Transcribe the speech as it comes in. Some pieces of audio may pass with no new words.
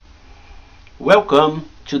Welcome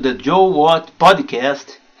to the Joe Watt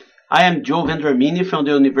podcast. I am Joe Vendramini from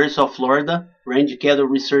the University of Florida Range Cattle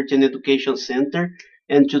Research and Education Center,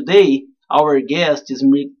 and today our guest is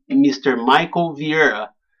Mr. Michael Vieira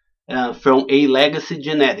from A Legacy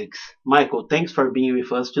Genetics. Michael, thanks for being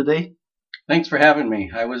with us today. Thanks for having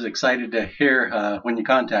me. I was excited to hear when you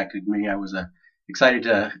contacted me. I was excited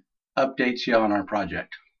to update you on our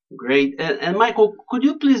project. Great. And Michael, could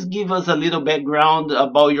you please give us a little background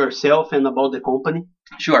about yourself and about the company?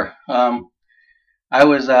 Sure. I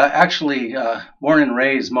was actually born and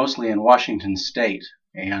raised mostly in Washington State,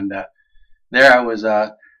 and there I was.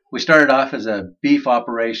 We started off as a beef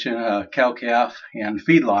operation, cow calf, and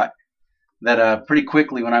feedlot. That pretty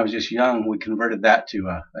quickly, when I was just young, we converted that to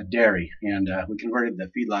a dairy, and we converted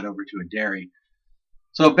the feedlot over to a dairy.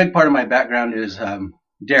 So a big part of my background is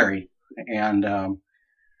dairy, and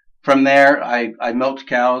from there, I milked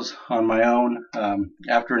cows on my own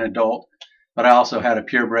after an adult, but I also had a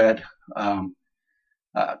purebred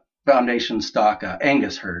foundation stock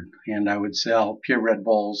Angus herd, and I would sell purebred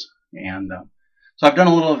bulls. And so I've done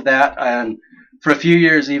a little of that. And for a few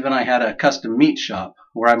years, even I had a custom meat shop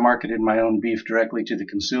where I marketed my own beef directly to the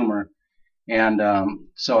consumer. And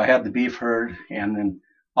so I had the beef herd and then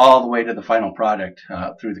all the way to the final product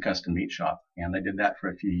through the custom meat shop. And I did that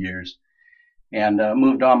for a few years and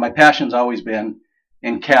moved on. My passion's always been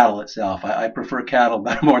in cattle itself. I prefer cattle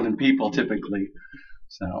better more than people typically.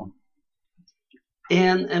 So.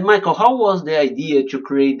 And Michael, how was the idea to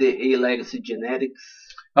create the A Legacy Genetics?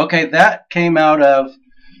 Okay, that came out of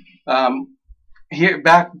here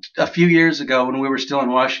back a few years ago when we were still in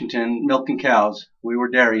Washington milking cows. We were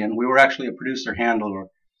dairying. We were actually a producer handler.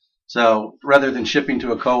 So rather than shipping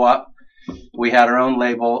to a co-op, we had our own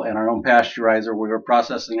label and our own pasteurizer. We were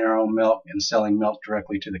processing our own milk and selling milk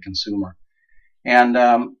directly to the consumer. And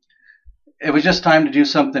it was just time to do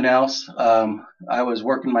something else. I was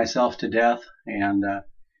working myself to death, and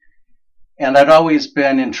I'd always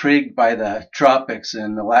been intrigued by the tropics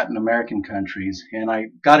and the Latin American countries, and I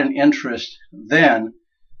got an interest then.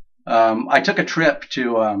 I took a trip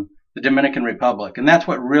to the Dominican Republic, and that's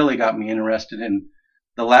what really got me interested in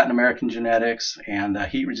the Latin American genetics and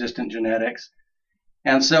heat-resistant genetics.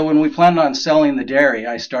 And so when we planned on selling the dairy,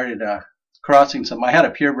 I started crossing some. I had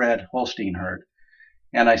a purebred Holstein herd,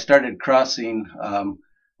 and I started crossing.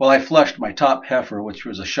 I flushed my top heifer, which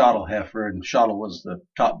was a Shottle heifer, and Shottle was the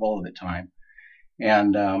top bull at the time.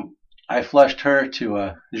 And I flushed her to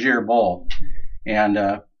a Gir bull and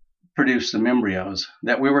produced some embryos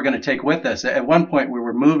that we were going to take with us. At one point, we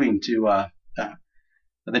were moving to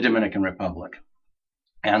the Dominican Republic.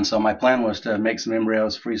 And so my plan was to make some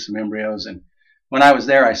embryos, freeze some embryos. And when I was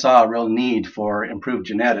there, I saw a real need for improved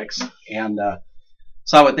genetics and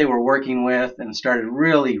saw what they were working with and started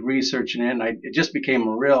really researching it. And it just became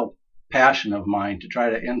a real passion of mine to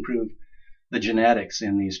try to improve the genetics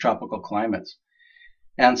in these tropical climates.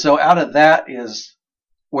 And so out of that is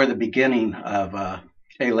where the beginning of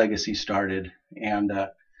A Legacy started. And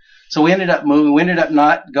so we ended up moving. We ended up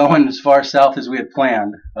not going as far south as we had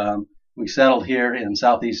planned. We settled here in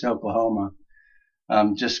southeast Oklahoma,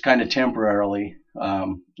 just kind of temporarily.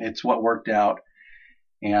 It's what worked out.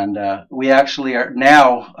 And we actually are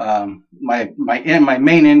now. My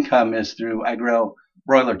main income is through I grow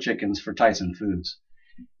broiler chickens for Tyson Foods,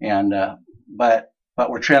 and but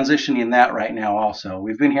we're transitioning that right now. Also,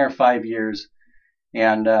 we've been here 5 years,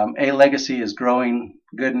 and A Legacy is growing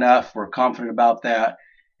good enough. We're confident about that,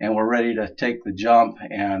 and we're ready to take the jump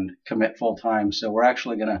and commit full time. So we're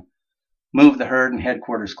actually going to move the herd and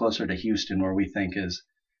headquarters closer to Houston, where we think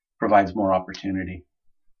provides more opportunity.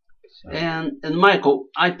 So. And Michael,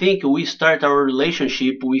 I think we start our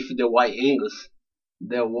relationship with the White Angus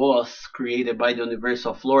that was created by the University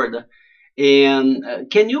of Florida. And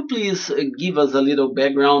can you please give us a little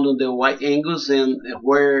background on the White Angus and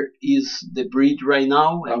where is the breed right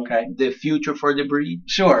now and the future for the breed?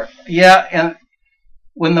 Sure. Yeah, and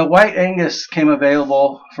when the White Angus came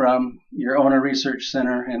available from your owner research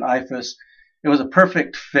center in IFAS, it was a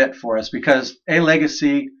perfect fit for us because A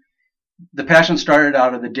Legacy, the passion started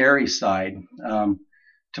out of the dairy side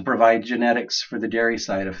to provide genetics for the dairy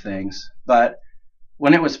side of things. But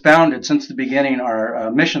when it was founded, since the beginning,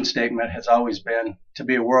 our mission statement has always been to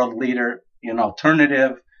be a world leader in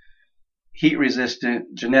alternative,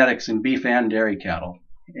 heat-resistant genetics in beef and dairy cattle.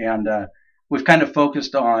 And we've kind of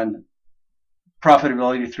focused on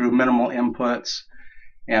profitability through minimal inputs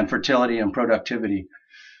and fertility and productivity.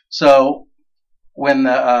 So when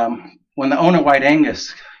the Ona White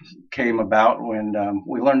Angus came about, when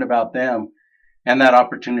we learned about them, and that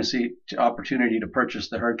opportunity to purchase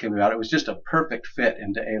the herd came about, it was just a perfect fit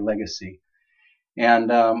into A Legacy.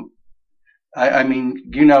 And I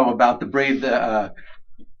mean, you know about the breed.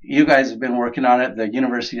 You guys have been working on it. The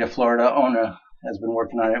University of Florida, ONA, has been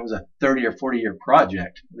working on it. It was a 30 or 40-year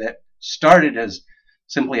project that started as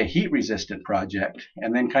simply a heat resistant project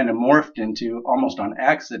and then kind of morphed into, almost on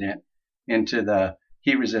accident, into the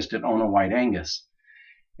heat resistant ONA White Angus.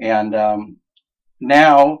 And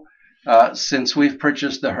now, since we've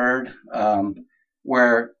purchased the herd,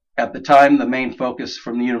 where at the time the main focus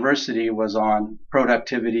from the university was on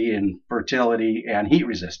productivity and fertility and heat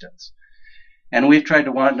resistance. And we've tried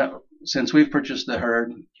to since we've purchased the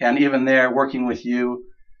herd, and even there working with you,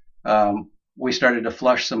 we started to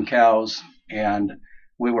flush some cows, and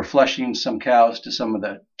we were flushing some cows to some of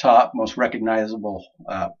the top, most recognizable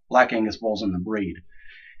Black Angus bulls in the breed.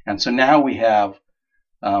 And so now we have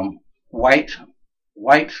white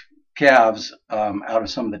white calves out of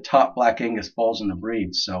some of the top Black Angus bulls in the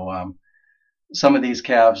breed. So some of these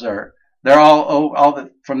calves are they're all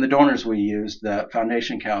from the donors we used, the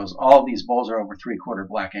foundation cows. All of these bulls are over 3/4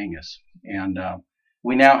 Black Angus, and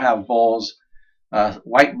we now have bulls,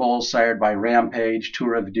 white bulls sired by Rampage,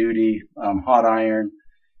 Tour of Duty, Hot Iron,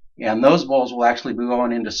 and those bulls will actually be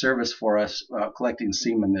going into service for us, collecting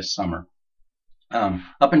semen this summer.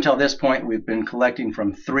 Up until this point, we've been collecting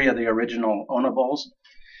from 3 of the original ONA bulls,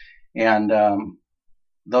 and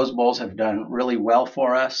those bulls have done really well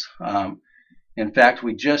for us. In fact,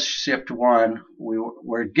 we just shipped one.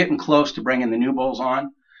 We're getting close to bringing the new bulls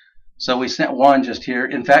on. So we sent one just here.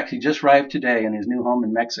 In fact, he just arrived today in his new home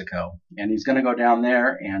in Mexico. And he's going to go down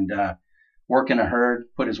there and work in a herd,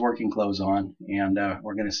 put his working clothes on, and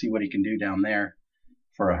we're going to see what he can do down there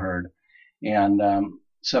for a herd. And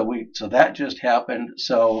so that just happened.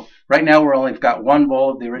 So right now we've got one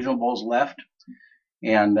bull of the original bulls left.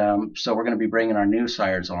 And so we're going to be bringing our new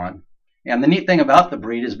sires on. And the neat thing about the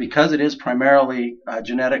breed is because it is primarily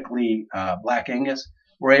genetically Black Angus,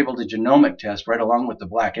 we're able to genomic test right along with the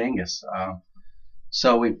Black Angus.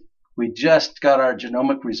 So we just got our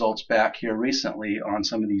genomic results back here recently on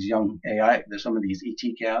some of these young AI, some of these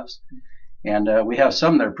ET calves, and we have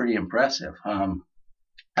some that are pretty impressive.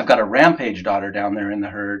 I've got a Rampage daughter down there in the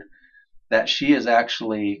herd that she is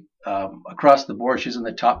actually across the board. She's in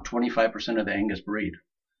the top 25% of the Angus breed.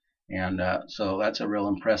 And so that's a real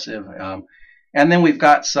impressive. And then we've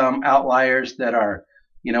got some outliers that are,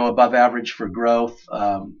 above average for growth,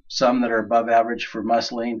 some that are above average for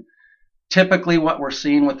muscling. Typically what we're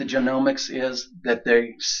seeing with the genomics is that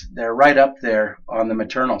they're right up there on the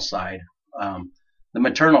maternal side. The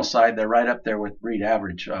maternal side, they're right up there with breed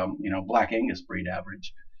average, Black Angus breed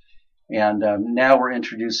average. And now we're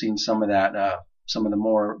introducing some of that, some of the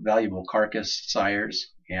more valuable carcass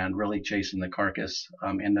sires, and really chasing the carcass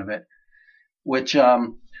end of it, which,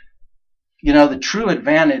 the true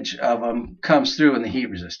advantage of them comes through in the heat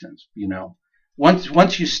resistance.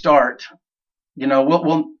 Once you start,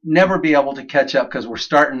 we'll never be able to catch up because we're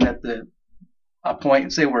starting at a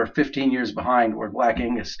point, say we're 15 years behind where Black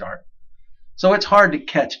Angus start. So it's hard to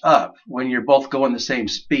catch up when you're both going the same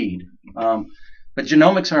speed. But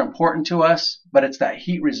genomics are important to us, but it's that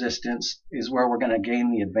heat resistance is where we're going to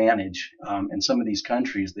gain the advantage in some of these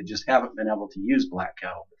countries that just haven't been able to use black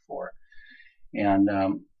cattle before. And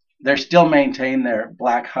they still maintain their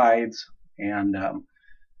black hides and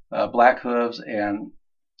black hooves, and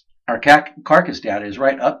our carcass data is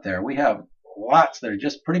right up there. We have lots that are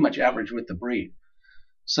just pretty much average with the breed.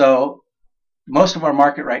 So most of our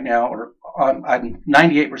market right now, or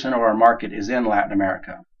 98% of our market is in Latin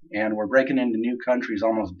America. And we're breaking into new countries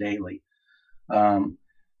almost daily.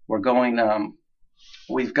 We're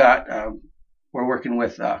working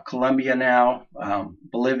with Colombia now,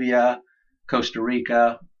 Bolivia, Costa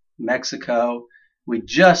Rica, Mexico. We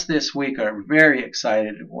just this week are very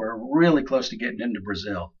excited. We're really close to getting into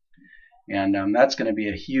Brazil. And that's going to be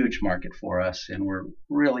a huge market for us. And we're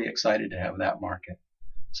really excited to have that market.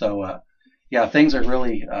 So, things are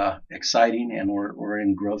really exciting, and we're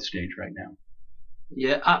in growth stage right now.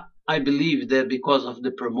 Yeah, I believe that because of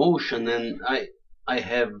the promotion, and I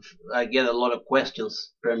get a lot of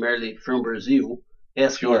questions primarily from Brazil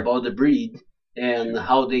asking Sure. about the breed and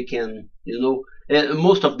how they can,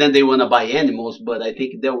 most of them they want to buy animals, but I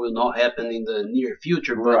think that will not happen in the near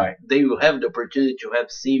future. But Right. they will have the opportunity to have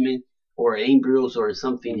semen or embryos or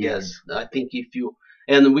something. Yes. That I think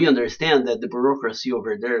and we understand that the bureaucracy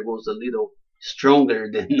over there goes a little stronger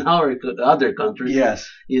than our other countries. Yes.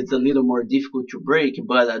 It's a little more difficult to break,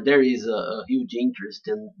 but there is a huge interest,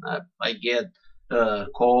 and I get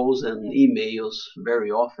calls and emails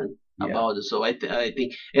very often about it. So I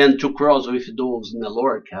think, and to cross with those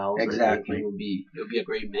Nelore cows, I think Exactly. it will be a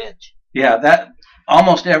great match. Yeah, that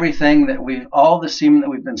almost everything that all the semen that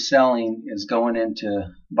we've been selling is going into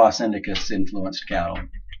Bos Indicus influenced cattle,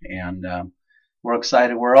 and we're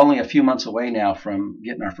excited. We're only a few months away now from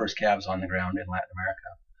getting our first calves on the ground in Latin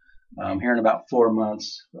America. Here in about 4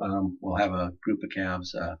 months, we'll have a group of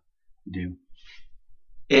calves due.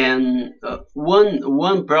 And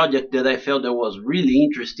one project that I felt that was really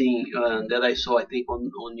interesting that I saw, I think,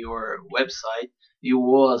 on your website, it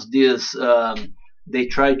was this. They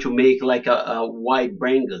tried to make like a white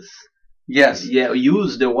Brangus. Yes. Yeah,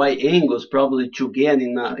 use the white Angus probably to get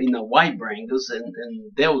in a white Brangus, and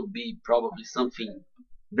that would be probably something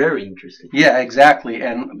very interesting. Yeah, exactly.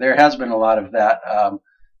 And there has been a lot of that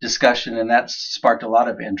discussion, and that's sparked a lot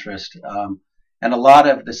of interest. And a lot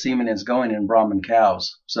of the semen is going in Brahman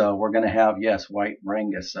cows. So we're going to have, yes, white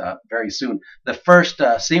Brangus very soon. The first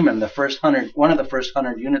semen, the first 100, one of the first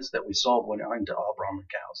 100 units that we sold went into all Brahman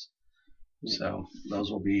cows. So those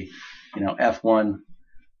will be, F1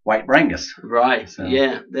 white Brangus. Right. So.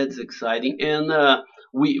 Yeah, that's exciting. And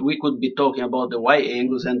we could be talking about the white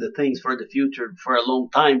Angus and the things for the future for a long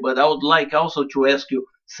time. But I would like also to ask you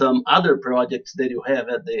some other projects that you have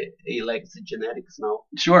at the A Legacy Genetics now.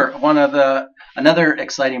 Sure. Another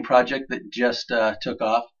exciting project that just took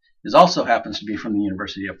off is also happens to be from the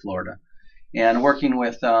University of Florida, and working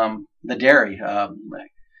with the dairy,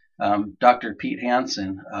 Dr. Pete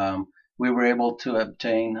Hansen. We were able to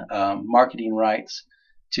obtain marketing rights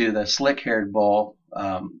to the slick-haired bull.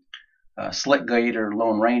 Slick Gator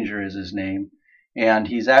Lone Ranger is his name, and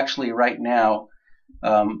he's actually right now.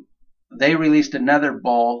 They released another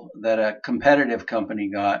bull that a competitive company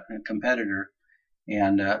got, a competitor,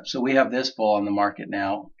 and so we have this bull on the market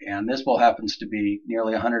now, and this bull happens to be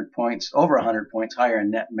nearly 100 points, over 100 points higher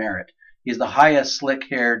in net merit. He's the highest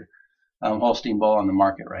slick-haired Holstein bull on the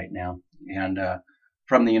market right now, and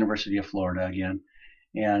from the University of Florida again.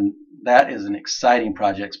 And that is an exciting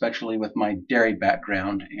project, especially with my dairy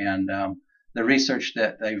background and the research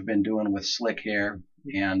that they've been doing with slick hair.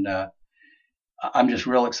 And I'm just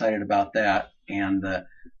real excited about that and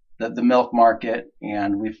the milk market.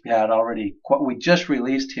 And we've had already, we just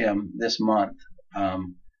released him this month.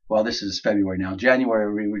 Well, this is February now.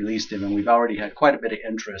 January we released him, and we've already had quite a bit of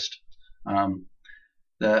interest.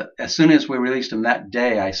 As soon as we released him that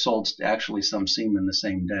day, I sold actually some semen the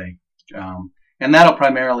same day. And that'll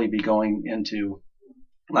primarily be going into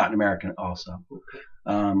Latin America also.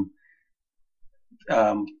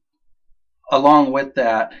 Along with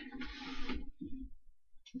that,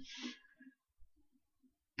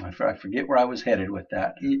 I forget where I was headed with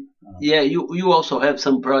that. Yeah, you also have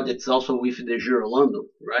some projects also with the Girolando,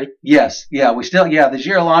 right? Yes, yeah, the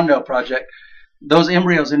Girolando project. Those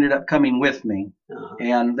embryos ended up coming with me,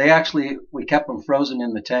 and we kept them frozen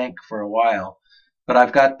in the tank for a while. But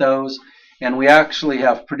I've got those, and we actually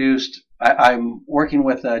have produced. I'm working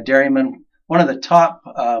with a dairyman, one of the top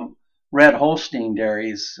red Holstein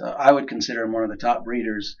dairies. I would consider him one of the top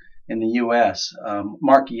breeders in the U.S.,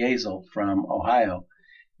 Mark Yezel from Ohio.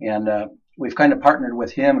 And we've kind of partnered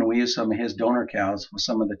with him, and we use some of his donor cows with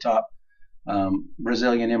some of the top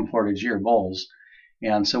Brazilian imported Gir bulls.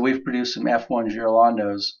 And so we've produced some F1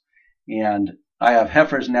 Girolandos, and I have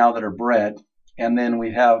heifers now that are bred, and then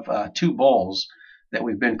we have 2 bulls that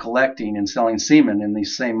we've been collecting and selling semen in the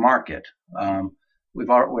same market.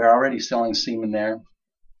 We're already selling semen there,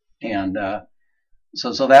 and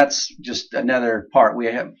so that's just another part. We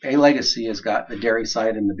have A Legacy has got the dairy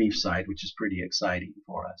side and the beef side, which is pretty exciting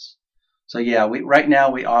for us. So yeah, right now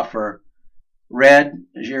we offer red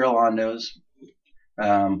Girolandos,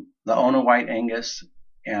 the Ona White Angus,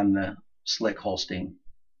 and the Slick Holstein.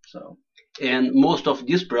 So. And most of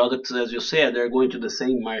these products, as you said, they're going to the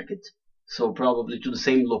same market. So probably to the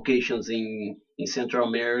same locations in Central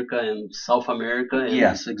America and South America.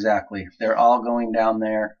 Yes, exactly. They're all going down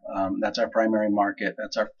there. That's our primary market.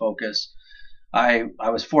 That's our focus. I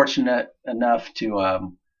was fortunate enough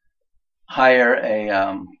to hire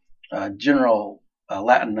a general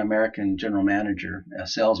Latin American general manager, a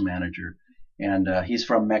sales manager, and he's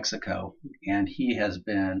from Mexico, and he has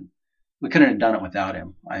been. We couldn't have done it without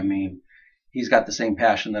him. I mean, he's got the same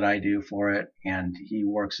passion that I do for it, and he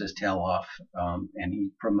works his tail off, and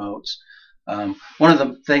he promotes. One of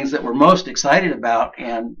the things that we're most excited about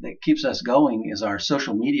and that keeps us going is our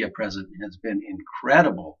social media presence has been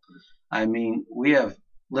incredible. I mean, we have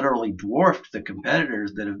literally dwarfed the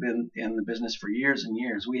competitors that have been in the business for years and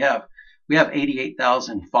years. We have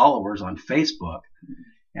 88,000 followers on Facebook,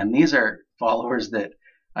 and these are followers that,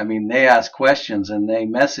 I mean, they ask questions and they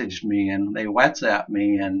message me and they WhatsApp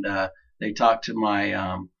me and they talk to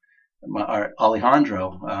our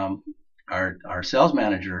Alejandro, our sales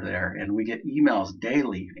manager there, and we get emails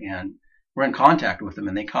daily. And we're in contact with them,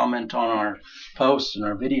 and they comment on our posts and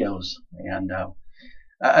our videos. And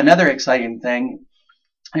another exciting thing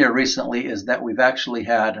here recently is that we've actually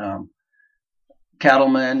had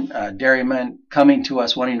cattlemen, dairymen coming to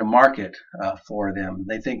us wanting to market for them.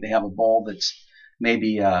 They think they have a bull that's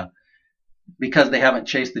maybe because they haven't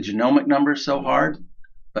chased the genomic numbers so hard,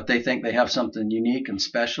 but they think they have something unique and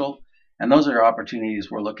special. And those are opportunities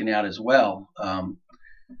we're looking at as well.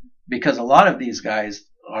 Because a lot of these guys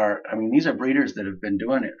these are breeders that have been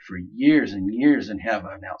doing it for years and years and have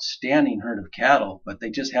an outstanding herd of cattle, but they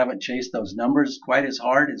just haven't chased those numbers quite as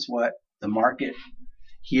hard as what the market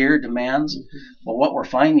here demands. Well, what we're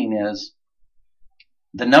finding is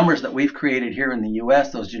the numbers that we've created here in the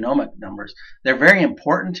U.S., those genomic numbers, they're very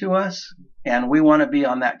important to us, and we want to be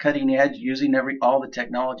on that cutting edge using all the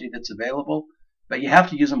technology that's available, but you have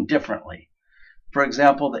to use them differently. For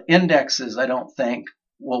example, the indexes, I don't think,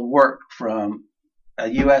 will work from a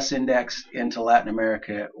U.S. index into Latin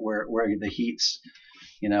America where the heats,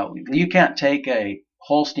 you can't take a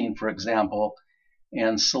Holstein, for example,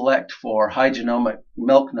 and select for high genomic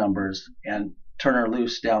milk numbers and turn her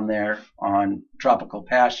loose down there on tropical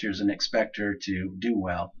pastures and expect her to do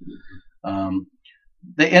well.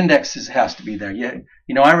 The indexes has to be there.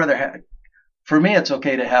 I rather for me, it's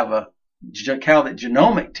okay to have a cow that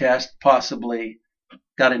genomic test possibly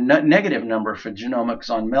got a negative number for genomics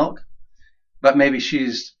on milk, but maybe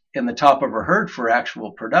she's in the top of her herd for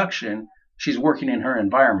actual production. She's working in her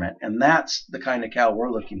environment, and that's the kind of cow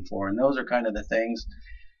we're looking for. And those are kind of the things.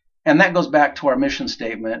 And that goes back to our mission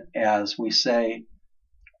statement, as we say,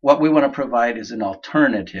 what we want to provide is an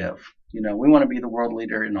alternative. We want to be the world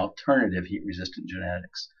leader in alternative heat-resistant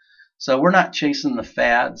genetics. So we're not chasing the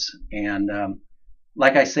fads. And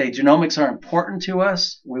like I say, genomics are important to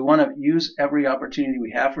us. We want to use every opportunity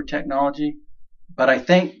we have for technology. But I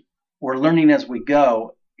think we're learning as we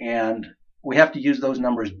go, and we have to use those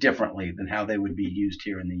numbers differently than how they would be used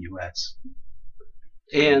here in the U.S.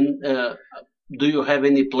 And do you have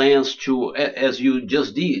any plans to, as you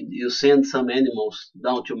just did, you send some animals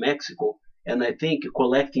down to Mexico, and I think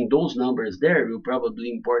collecting those numbers there will probably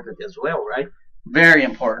be important as well, right? Very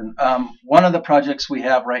important. One of the projects we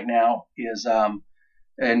have right now is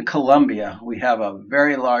in Colombia. We have a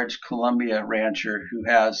very large Colombia rancher who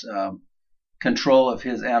has control of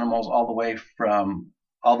his animals all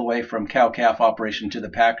the way from cow-calf operation to the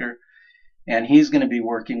packer, and he's going to be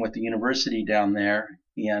working with the university down there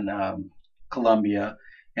in Colombia,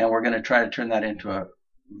 and we're going to try to turn that into a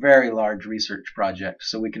very large research project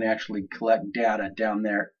so we can actually collect data down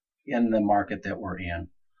there in the market that we're in.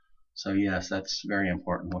 So yes, that's very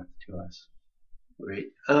important to us.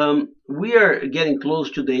 Great. We are getting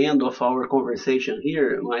close to the end of our conversation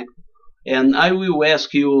here, Mike. And I will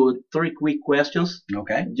ask you 3 quick questions,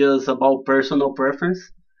 Okay. just about personal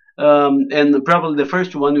preference. And probably the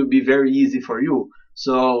first one will be very easy for you.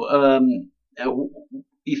 So,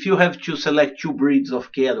 if you have to select 2 breeds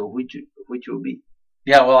of cattle, which will be?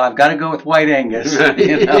 Yeah, well, I've got to go with White Angus. That's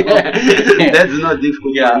not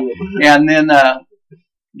difficult. Yeah, for you. and then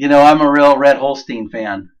I'm a real Red Holstein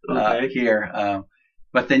fan here,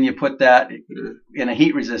 but then you put that in a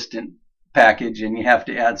heat-resistant package, and you have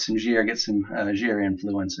to add some Gir, get some Gir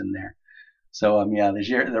influence in there. So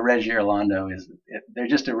the Red Girolando they're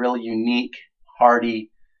just a really unique,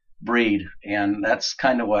 hardy breed, and that's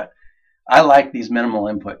kind of what I like, these minimal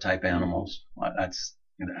input type animals.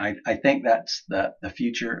 I think that's the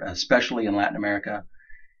future, especially in Latin America,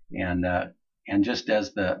 and just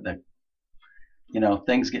as the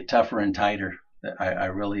things get tougher and tighter, I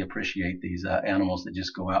really appreciate these animals that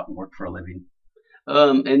just go out and work for a living.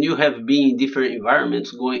 And you have been in different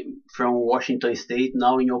environments, going from Washington State,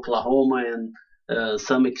 now in Oklahoma, and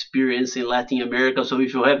some experience in Latin America. So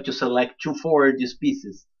if you have to select 2 forage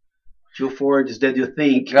species, 2 forages that you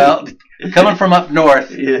think. Well, coming from up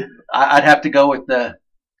north, yeah. I'd have to go with the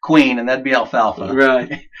queen, and that'd be alfalfa.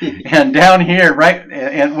 Right. And down here,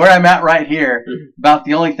 and where I'm at right here, about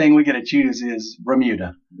the only thing we get to choose is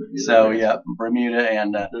Bermuda. So yeah, Bermuda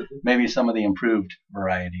and maybe some of the improved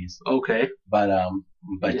varieties. Okay.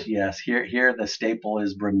 But yes, here the staple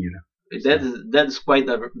is Bermuda. That's quite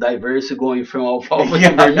diverse, going from alfalfa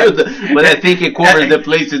to Bermuda, but I think it covers the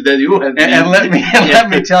places that you have been. And let me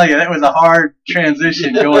tell you, that was a hard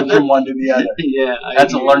transition going from one to the other. Yeah,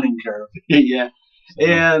 that's a learning curve. Yeah.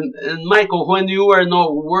 And Michael, when you are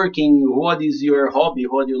not working, what is your hobby?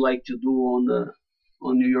 What do you like to do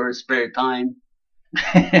on your spare time?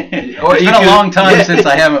 It's been a long time since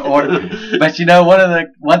I haven't ordered. But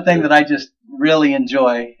one thing that I just really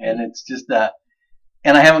enjoy, and it's just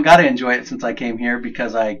and I haven't got to enjoy it since I came here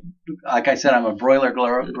because like I said, I'm a broiler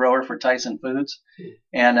grower for Tyson Foods,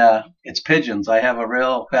 and it's pigeons. I have a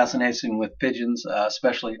real fascination with pigeons,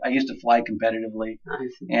 especially. I used to fly competitively, I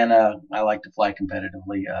see. and I like to fly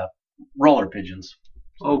competitively. Roller pigeons.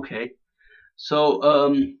 So, Okay.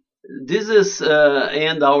 So this is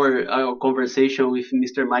end our conversation with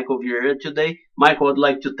Mr. Michael Vieira today. Michael, I'd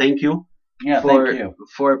like to thank you yeah, thank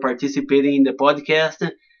for you, participating in the podcast,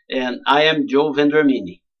 and I am Joe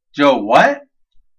Vendramini. Joe. What?